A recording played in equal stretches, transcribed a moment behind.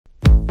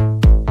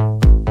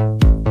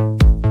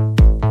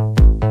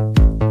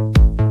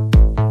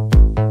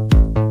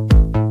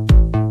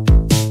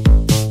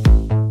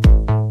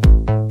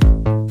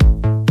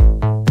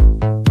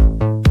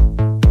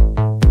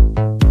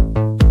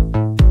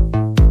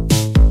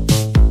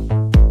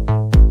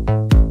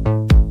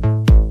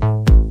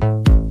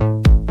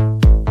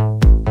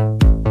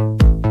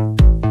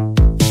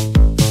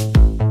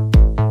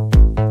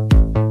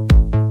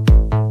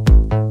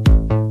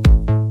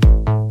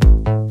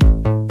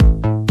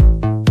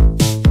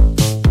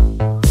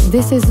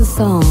This is a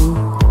song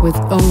with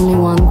only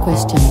one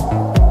question.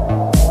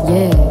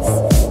 Yes,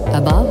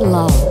 about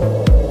love.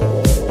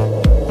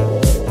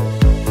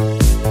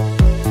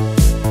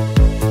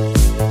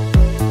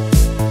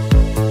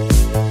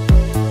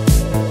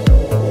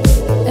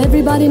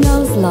 Everybody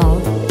knows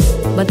love,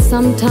 but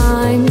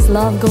sometimes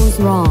love goes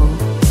wrong.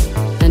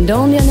 And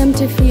only an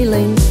empty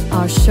feeling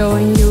are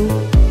showing you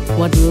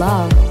what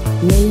love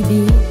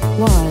maybe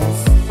was.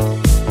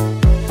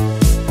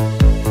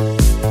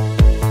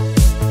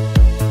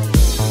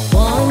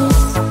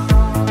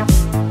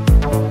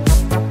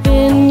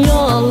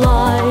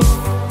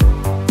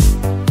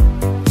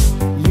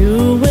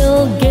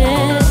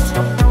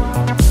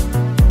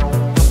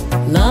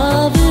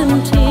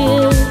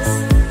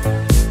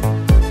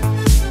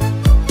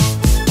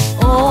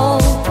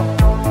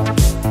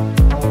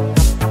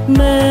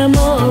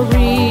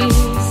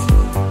 Memories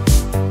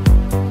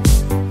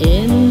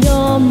in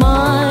your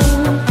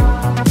mind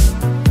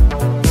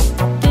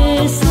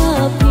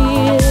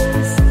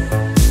disappears.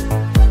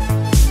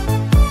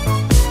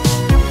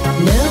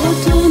 Never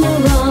turn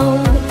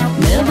around,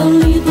 never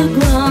leave the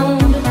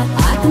ground.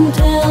 I can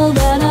tell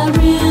that I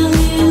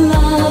really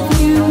love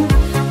you.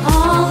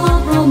 All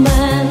of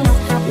romance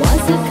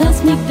was a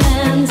cosmic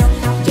dance,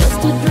 just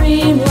a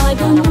dream like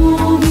a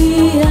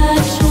movie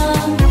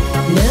action.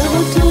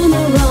 Never turn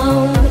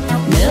around,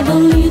 never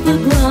leave the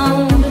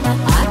ground.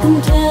 I can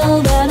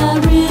tell that I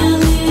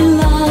really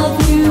love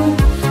you.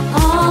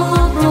 All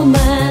of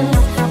romance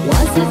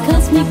was a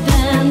cosmic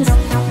dance,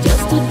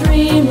 just a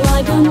dream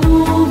like a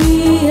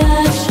movie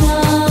action.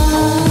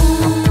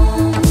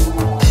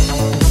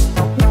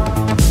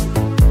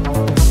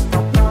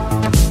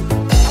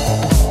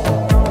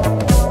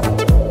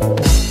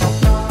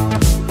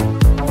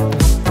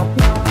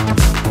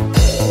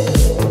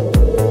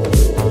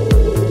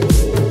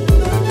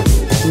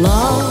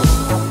 Love,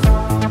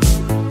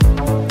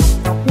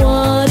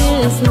 what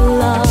is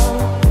love?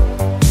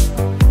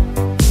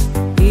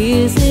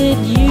 Is it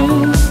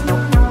you?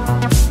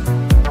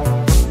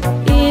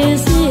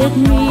 Is it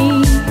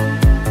me?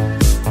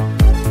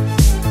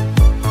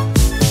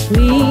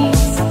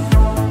 Please,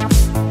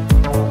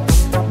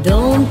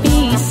 don't be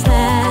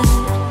sad.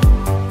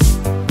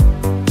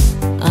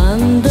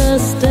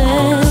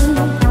 Understand,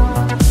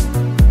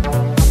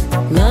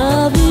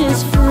 love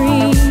is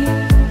free.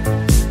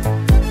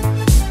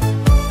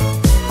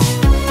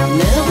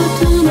 Never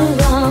turn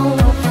around,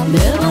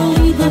 never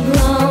leave the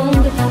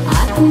ground.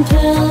 I can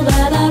tell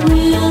that I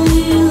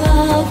really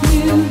love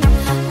you.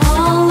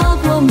 All of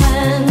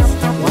romance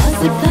was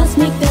a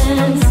cosmic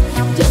dance,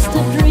 just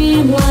a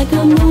dream like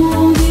a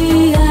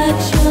movie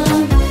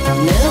action.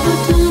 Never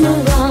turn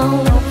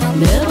around,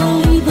 never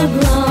leave the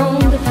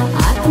ground.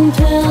 I can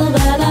tell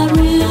that I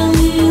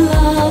really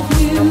love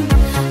you.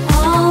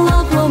 All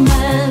of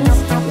romance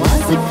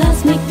was a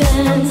cosmic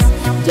dance,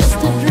 just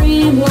a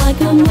dream like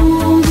a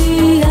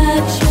movie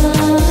action.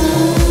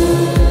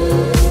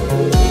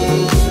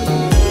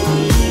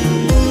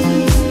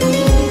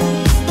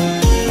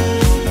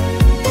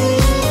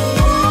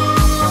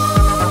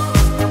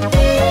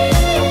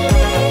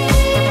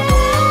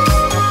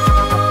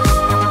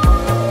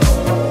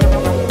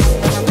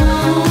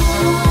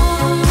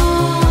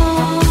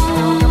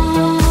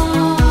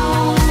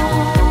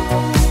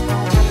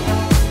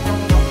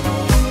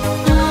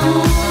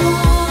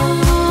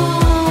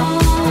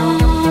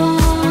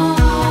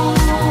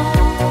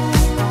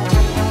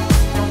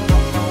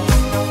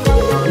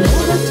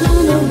 Never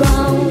turn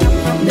around,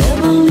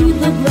 never leave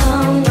the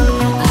ground.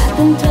 I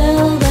can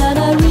tell that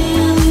I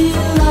really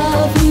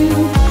love you.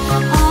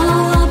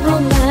 All of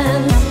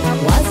romance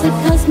was a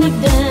cosmic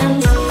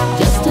dance,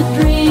 just a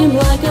dream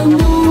like a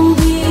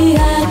movie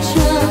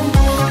action.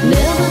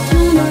 Never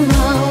turn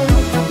around,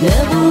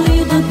 never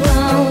leave the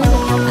ground.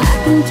 I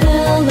can tell